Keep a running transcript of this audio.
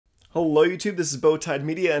Hello YouTube, this is Bowtied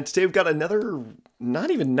Media, and today we've got another, not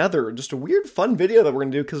even another, just a weird fun video that we're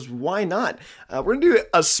going to do, because why not? We're going to do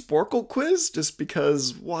a Sporcle quiz, just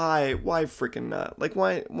because why freaking not? Like,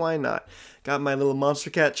 why not? Got my little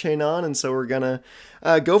Monstercat chain on, and so we're going to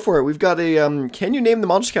go for it. We've got a, can you name the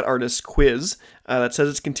Monstercat artist quiz that says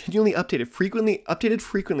it's continually updated, frequently,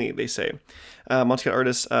 they say. Monstercat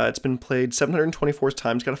artist, it's been played 724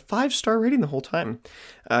 times, got a 5-star rating the whole time.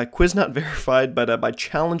 Quiz not verified, but by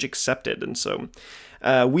challenge accepted. And so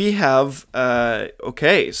we have,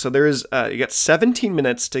 okay, so there is, you got 17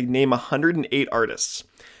 minutes to name 108 artists.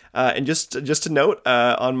 And just to note,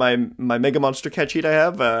 on my Mega Monstercat sheet I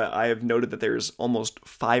have noted that there's almost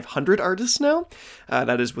 500 artists now.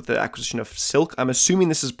 That is with the acquisition of Silk. I'm assuming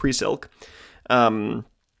this is pre-Silk.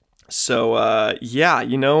 So yeah,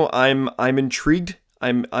 you know, I'm intrigued.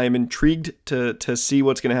 I'm intrigued to see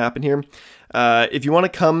what's going to happen here. If you want to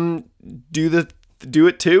come do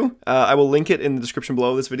it too, I will link it in the description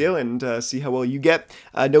below this video and see how well you get.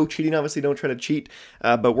 No cheating, obviously. Don't try to cheat.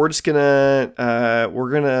 But we're just gonna we're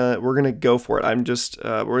gonna go for it. We're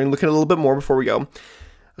gonna look at a little bit more before we go.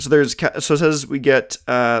 So it says we get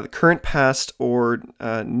the current, past, or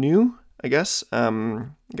new, I guess.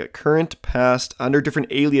 You got current, past, under different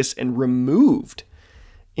alias, and removed.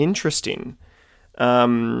 Interesting.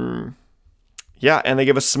 Yeah, and they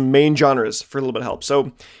give us some main genres for a little bit of help.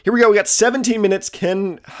 So here we go. We got 17 minutes.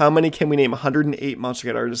 How many can we name? 108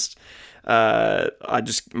 Monstercat artists.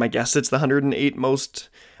 My guess it's the 108 most.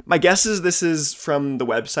 My guess is this is from the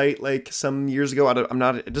website like some years ago.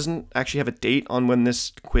 It doesn't actually have a date on when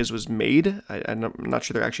this quiz was made. I'm not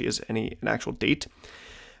sure there actually is an actual date.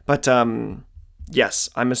 But yes,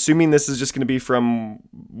 I'm assuming this is just going to be from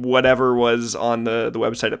whatever was on the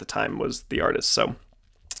website at the time was the artist. So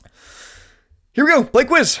here we go. Play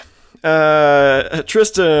quiz.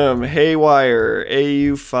 Tristram, Haywire,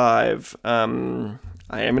 AU5. I am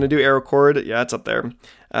going to do arrow chord. Yeah, it's up there.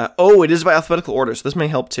 Oh, it is by alphabetical order, so this may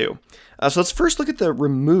help too. So let's first look at the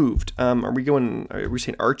removed. Are we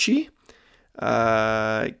saying Archie?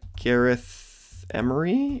 Gareth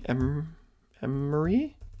Emery?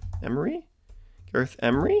 Emery? Gareth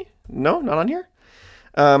Emery? No, not on here.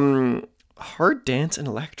 Hard Dance and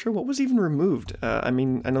Electro? What was even removed? I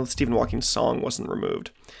mean, I know Stephen Hawking's song wasn't removed.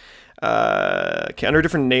 Okay, under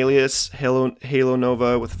different alias, Halo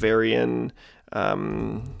Nova with Varian,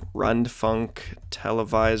 Rund Funk,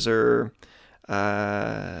 Televisor.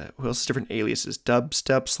 Who else is different aliases?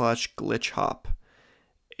 Dubstep / Glitch Hop.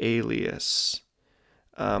 Alias.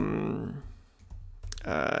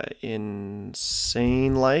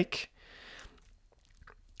 Insane like.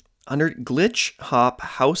 Under Glitch Hop,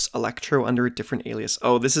 House Electro under a different alias.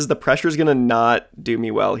 Oh, this is, the pressure's gonna not do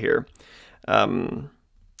me well here. So I'm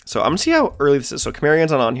gonna see how early this is. So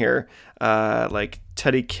Camarion's not on here. Like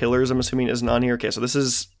Teddy Killers, I'm assuming, isn't on here. Okay, so this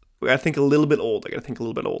is, I gotta think a little bit old.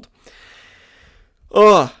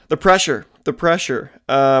 Oh, the pressure.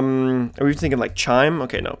 Are we thinking like Chime?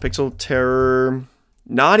 Okay, no. Pixel Terror.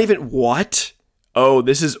 Not even, what? Oh,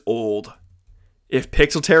 this is old. If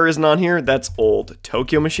Pixel Terror isn't on here, that's old.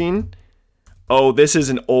 Tokyo Machine? Oh, this is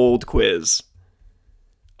an old quiz.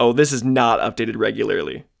 Oh, this is not updated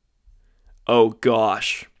regularly. Oh,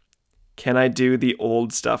 gosh. Can I do the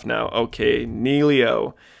old stuff now? Okay,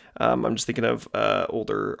 Neilio. I'm just thinking of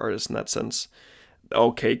older artists in that sense.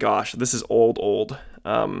 Okay, gosh, this is old.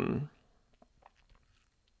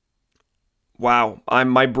 Wow,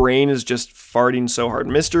 my brain is just farting so hard.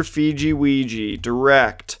 Mr. Fiji Ouija,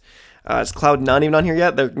 Direct. Is Cloud not even on here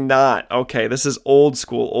yet? They're not. Okay, this is old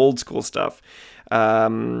school stuff.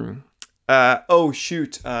 Oh,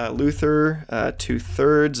 shoot. Luther,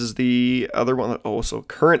 2/3 is the other one. Oh, so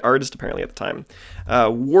current artist apparently at the time.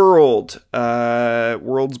 World's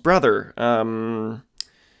brother. Holy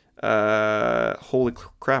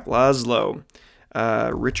crap, Laszlo.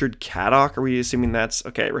 Richard Caddock, are we assuming that's...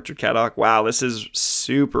 Okay, Richard Caddock. Wow, this is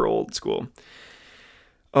super old school.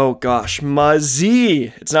 Oh gosh,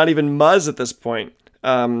 Muzzy. It's not even Muzz at this point.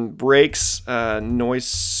 Breaks, Noise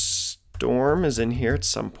Storm is in here at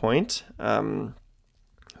some point.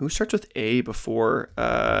 Who starts with A before,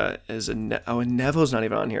 oh, and Nevo's not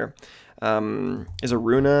even on here. Is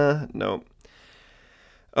Aruna? No.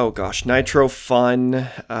 Oh gosh, Nitro Fun,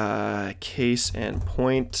 Case and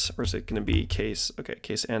Point, or is it going to be Case? Okay,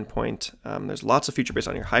 Case and Point. There's lots of feature based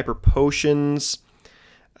on here. Hyper Potions.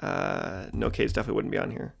 No, Case definitely wouldn't be on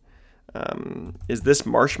here. Is this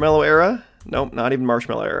Marshmallow era? Nope, not even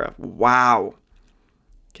Marshmallow era. Wow.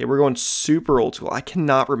 Okay, we're going super old school. I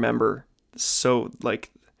cannot remember. So, like,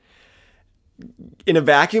 in a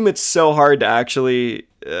vacuum, it's so hard to actually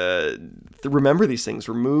remember these things.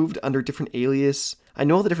 Removed under different alias. I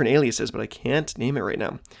know all the different aliases, but I can't name it right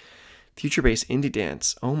now. Future Bass Indie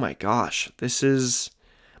Dance. Oh my gosh. This is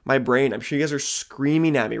my brain. I'm sure you guys are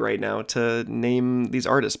screaming at me right now to name these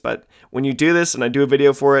artists, but when you do this and I do a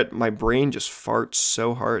video for it, my brain just farts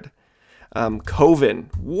so hard. Coven.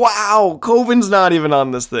 Wow, Coven's not even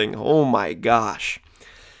on this thing. Oh my gosh.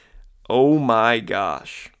 Oh my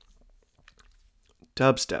gosh.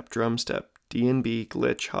 Dubstep, drumstep, D&B,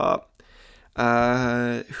 glitch, hop.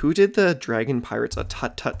 Who did the Dragon Pirates? A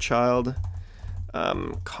Tut Tut Child.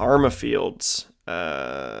 Karma Fields.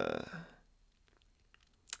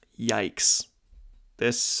 Yikes.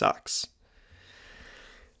 This sucks.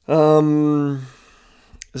 Is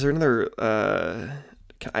there another,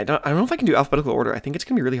 I don't know if I can do alphabetical order. I think it's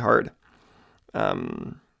gonna be really hard.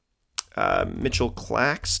 Mitchell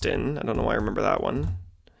Claxton. I don't know why I remember that one.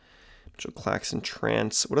 Mitchell Claxton,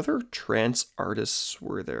 trance. What other trance artists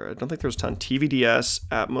were there? I don't think there was a ton. TVDS,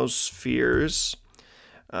 Atmospheres.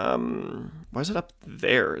 Why is it up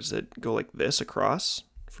there? Does it go like this across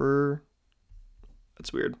for?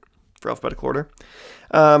 That's weird. For alphabetical order.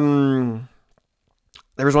 There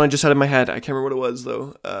was one I just had in my head. I can't remember what it was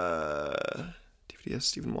though. DVDS,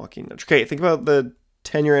 Stephen Walking. Okay, think about the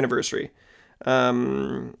 10-year anniversary.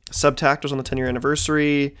 Subtact was on the 10-year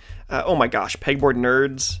anniversary. Oh my gosh, Pegboard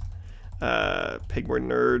Nerds. Pegboard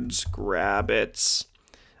Nerds, Grabbits.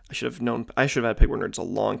 I should have had Pegboard Nerds a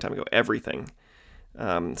long time ago. Everything.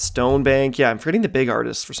 Stonebank. Yeah, I'm forgetting the big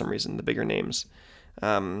artists for some reason, the bigger names.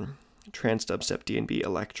 Trance, dubstep, D&B,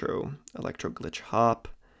 electro glitch, hop,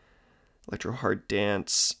 electro hard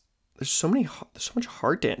dance. There's so much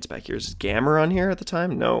hard dance back here. Is Gammer on here at the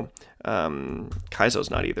time? No. Kaizo's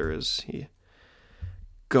not either, is he?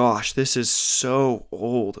 Gosh, this is so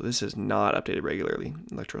old. This is not updated regularly.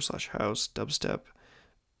 Electro / house, dubstep,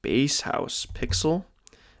 bass house, Pixel.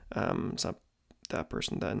 It's not that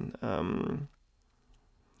person then.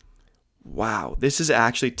 Wow, this is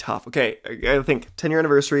actually tough. Okay, I gotta think. 10-year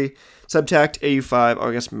anniversary, Subtact, AU5, oh,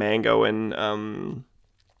 I guess Mango, and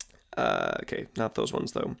okay, not those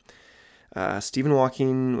ones though. Stephen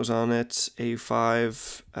Walking was on it.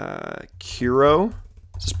 AU5, Kuro.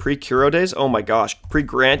 Is this pre-Kuro days? Oh my gosh,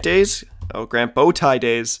 pre-Grant days? Oh, Grant Bowtie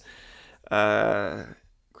days.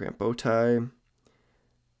 Grant Bowtie.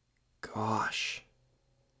 Gosh.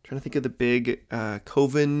 Trying to think of the big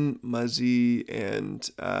Coven, Muzzy, and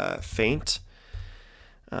Faint.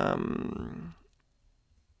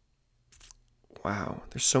 Wow,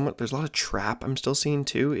 there's a lot of trap I'm still seeing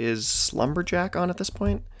too. Is Slumberjack on at this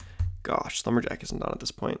point? Gosh, Slumberjack isn't on at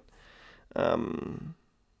this point.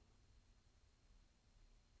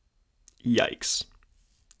 Yikes.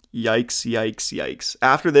 Yikes.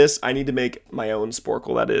 After this, I need to make my own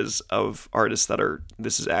Sporcle, that is, of artists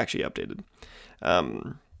this is actually updated.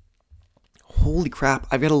 Holy crap,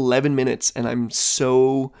 I've got 11 minutes and I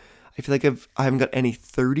feel like I haven't got any.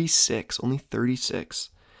 36, only 36.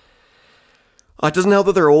 It doesn't help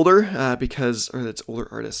that they're older, or it's older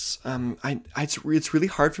artists. It's really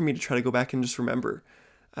hard for me to try to go back and just remember.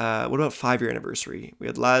 What about 5-year anniversary? We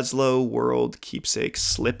had Laszlo, World, Keepsake,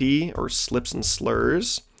 Slippy, or Slips and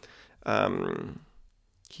Slurs.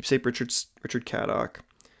 Keepsake, Richard Caddock.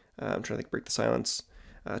 I'm trying to think, Break the Silence.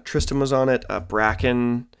 Tristan was on it.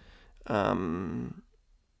 Bracken. Mr.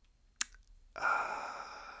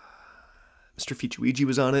 Fichuigi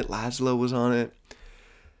was on it. Laszlo was on it.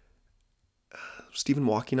 Stephen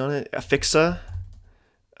Walking on it. Affixa.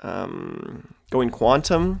 Going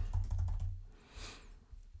Quantum.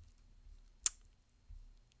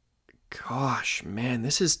 Gosh, man,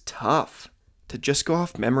 this is tough to just go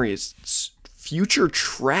off memory. It's Future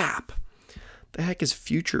Trap. The heck is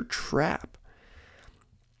Future Trap?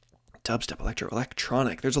 Dubstep,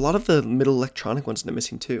 electronic. There's a lot of the middle electronic ones that I'm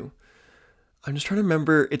missing too. I'm just trying to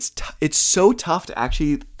remember. It's so tough to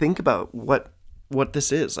actually think about what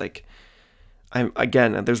this is. Like,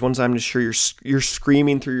 there's ones I'm just sure you're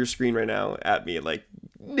screaming through your screen right now at me like,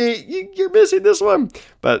 Nate, you're missing this one.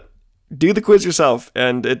 But do the quiz yourself,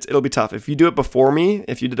 and it'll be tough. If you do it before me,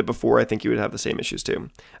 if you did it before, I think you would have the same issues too.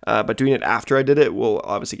 But doing it after I did it will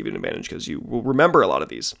obviously give you an advantage because you will remember a lot of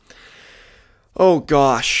these. Oh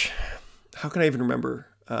gosh, how can I even remember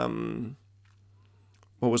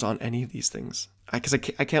what was on any of these things? Because I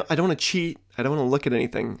can't. I don't want to cheat. I don't want to look at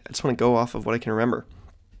anything. I just want to go off of what I can remember.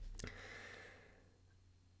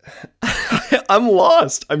 I'm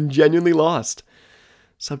lost. I'm genuinely lost.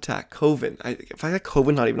 Subtact, Coven. If I got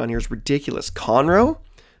Coven not even on here, it's ridiculous. Conroe?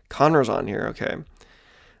 Conroe's on here, okay.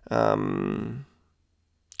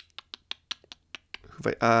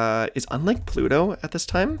 Is Unlike Pluto at this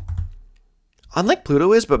time? Unlike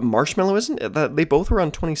Pluto is, but Marshmallow isn't? They both were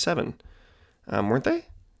on 27. weren't they?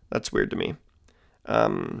 That's weird to me.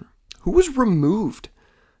 Who was removed?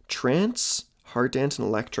 Trance, hard dance, and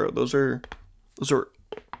electro. Those are.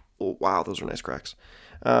 Oh, wow, those are nice cracks.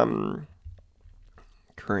 Current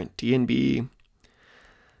D&B,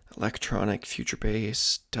 electronic, future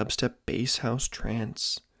bass, dubstep, bass house,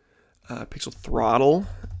 trance. Pixel Throttle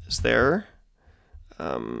is there.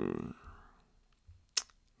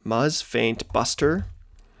 Muzz, Faint, Buster.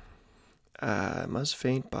 Muzz,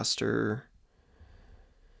 Faint, Buster.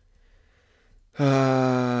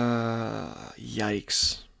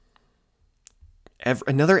 Yikes.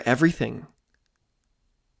 Another everything.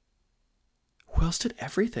 Who else did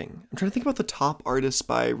everything? I'm trying to think about the top artists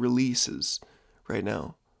by releases right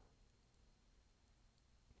now.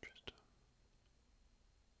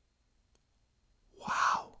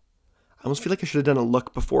 Wow. I almost feel like I should have done a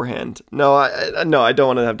look beforehand. No, I don't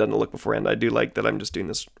want to have done a look beforehand. I do like that I'm just doing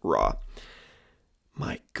this raw.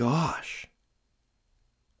 My gosh.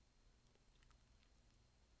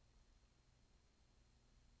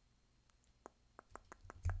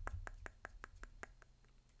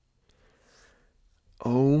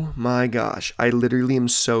 Oh my gosh. I literally am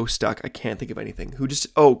so stuck. I can't think of anything.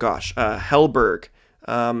 Oh gosh. Hellberg.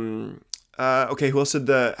 Okay, who else did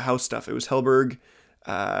the house stuff? It was Hellberg.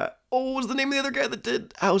 What was the name of the other guy that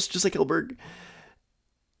did house just like Hellberg?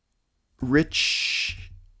 Rich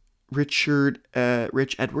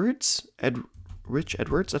Edwards? Rich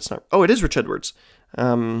Edwards? That's not... Oh, it is Rich Edwards.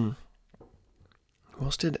 Who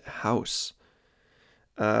else did house?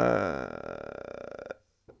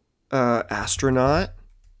 Astronaut.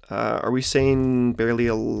 Are we saying Barely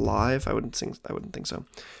Alive? I wouldn't think so.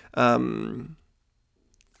 Are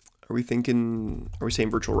we saying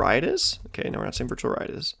Virtual Riot is? Okay, no, we're not saying Virtual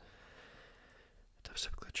Riot is.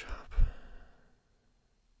 Dubstep glitch hop.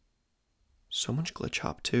 So much glitch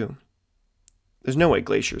hop too. There's no way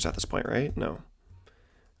Glacier's at this point, right? No.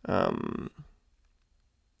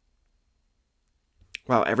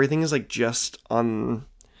 Wow, everything is like just on...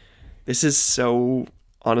 This is so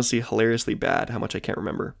honestly hilariously bad how much I can't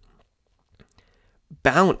remember.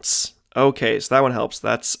 Bounce. Okay, so that one helps.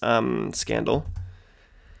 That's Scandal.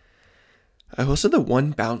 I hosted the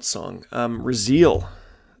one Bounce song. Rezeal.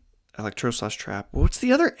 Electro/trap. What's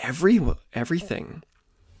the other everything?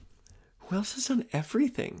 Who else has done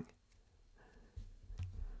everything?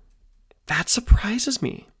 That surprises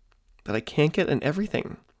me. That I can't get an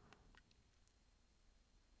everything.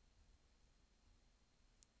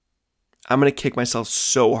 I'm going to kick myself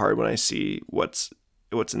so hard when I see what's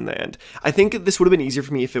in the end. I think this would have been easier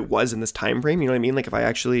for me if it was in this time frame. You know what I mean? Like if I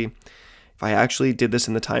actually did this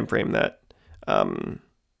in the time frame that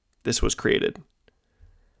this was created.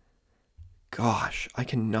 Gosh, I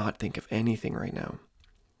cannot think of anything right now.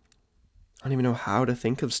 I don't even know how to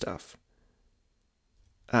think of stuff.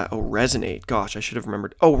 Resonate. Gosh, I should have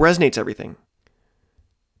remembered. Oh, Resonate's everything.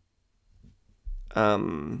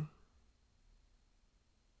 Trying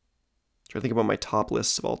to think about my top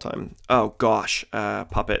lists of all time. Oh gosh,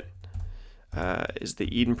 Puppet. Is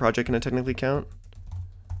the Eden Project gonna technically count?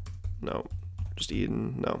 No, just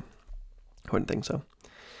Eden. No, I wouldn't think so.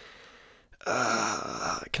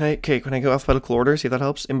 Can I go alphabetical order? See if that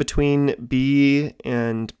helps. In between B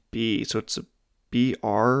and B, so it's a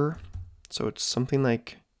BR. So it's something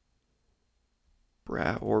like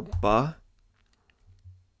bra or ba.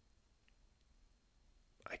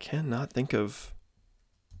 I cannot think of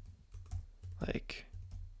like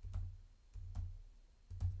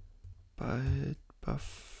bud,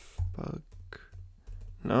 buff, bug.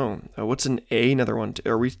 No. What's an A? Another one.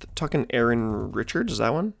 Are we talking Aaron Richards? Is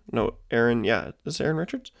that one? No, Aaron. Yeah, is it Aaron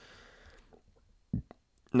Richards?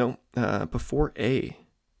 No. Before A.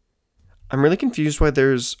 I'm really confused why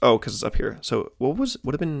there's... Oh, because it's up here. So what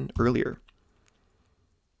would have been earlier?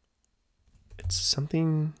 It's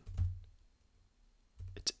something...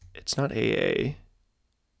 It's not AA.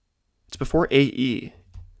 It's before AE.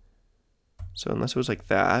 So unless it was like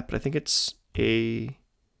that, but I think it's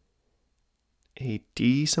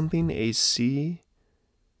AD something, AC,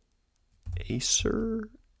 Acer,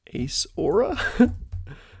 Ace Aura.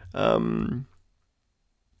 I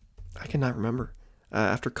cannot remember.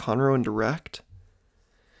 After Conroe and Direct,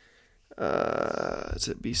 is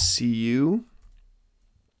it BCU?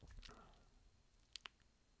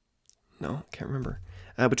 No, can't remember.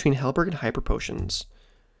 Between Hellberg and Hyper Potions,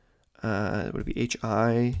 would it be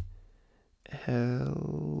HI?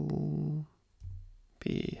 Hell,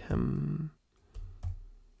 B him.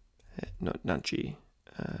 No, not G.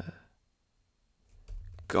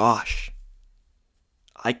 Gosh,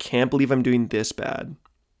 I can't believe I'm doing this bad.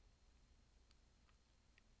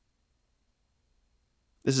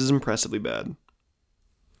 This is impressively bad.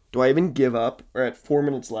 Do I even give up? We're at 4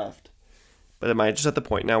 minutes left. But am I just at the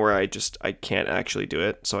point now where I can't actually do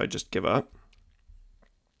it, so I just give up?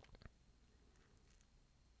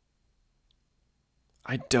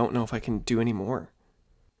 I don't know if I can do any more.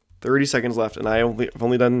 30 seconds left, and I've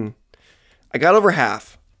only done... I got over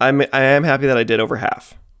half. I am happy that I did over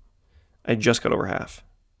half. I just got over half.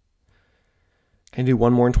 Can I do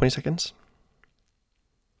one more in 20 seconds?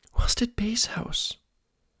 Who else did Bass House?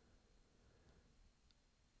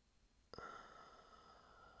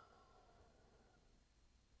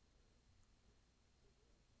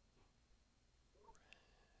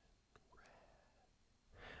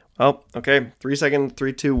 Oh, okay. 3 seconds.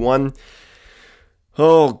 3, 2, 1.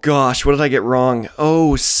 Oh, gosh. What did I get wrong?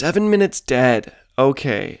 Oh, 7 minutes dead.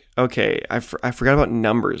 Okay. I forgot about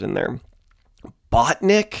numbers in there.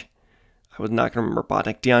 Botnik? I was not going to remember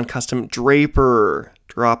Botnik. Dion Custom. Draper.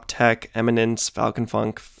 Drop Tech. Eminence. Falcon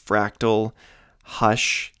Funk. Fractal.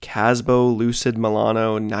 Hush. Casbo. Lucid.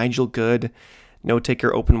 Milano. Nigel Good. No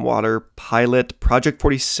Taker. Open Water. Pilot. Project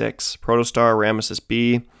 46. Protostar. Ramesses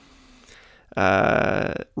B.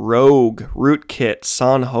 Rogue, Rootkit,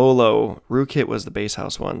 San Holo. Rootkit was the Bass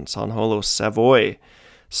House one. San Holo, Savoy,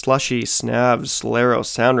 Slushy, Snavs, Solero,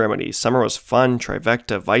 Sound Remedy, Summer Was Fun,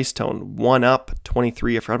 Trivecta, Vice Tone, One Up,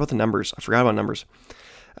 23. I forgot about the numbers.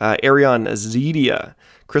 Arion, Zedia,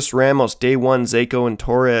 Chris Ramos, Day One, Zako and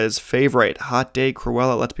Torres, Favorite, Hot Day,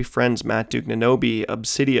 Cruella, Let's Be Friends, Matt Duke, Nanobi,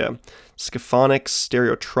 Obsidia, Scaphonics,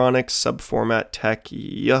 Stereotronics, Subformat, Tech,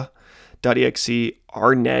 yeah. .exe,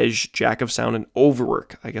 Arnej, Jack of Sound, and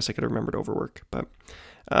Overwork. I guess I could have remembered Overwork, but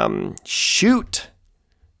shoot.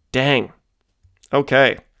 Dang.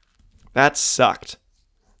 Okay. That sucked.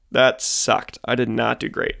 I did not do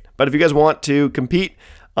great. But if you guys want to compete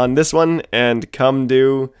on this one and come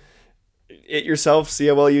do it yourself, see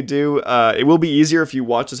how well you do, it will be easier if you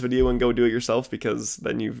watch this video and go do it yourself, because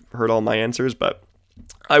then you've heard all my answers, but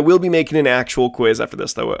I will be making an actual quiz after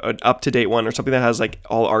this, though, an up-to-date one, or something that has like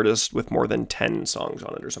all artists with more than 10 songs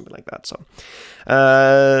on it, or something like that. So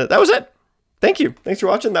that was it. Thank you. Thanks for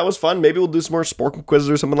watching. That was fun. Maybe we'll do some more Sporcle quizzes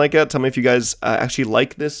or something like that. Tell me if you guys actually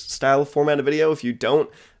like this style of format of video. If you don't,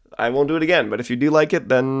 I won't do it again. But if you do like it,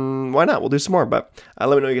 then why not? We'll do some more. But let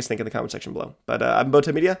me know what you guys think in the comment section below. But I'm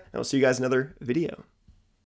Bowtied Media, and I'll see you guys in another video.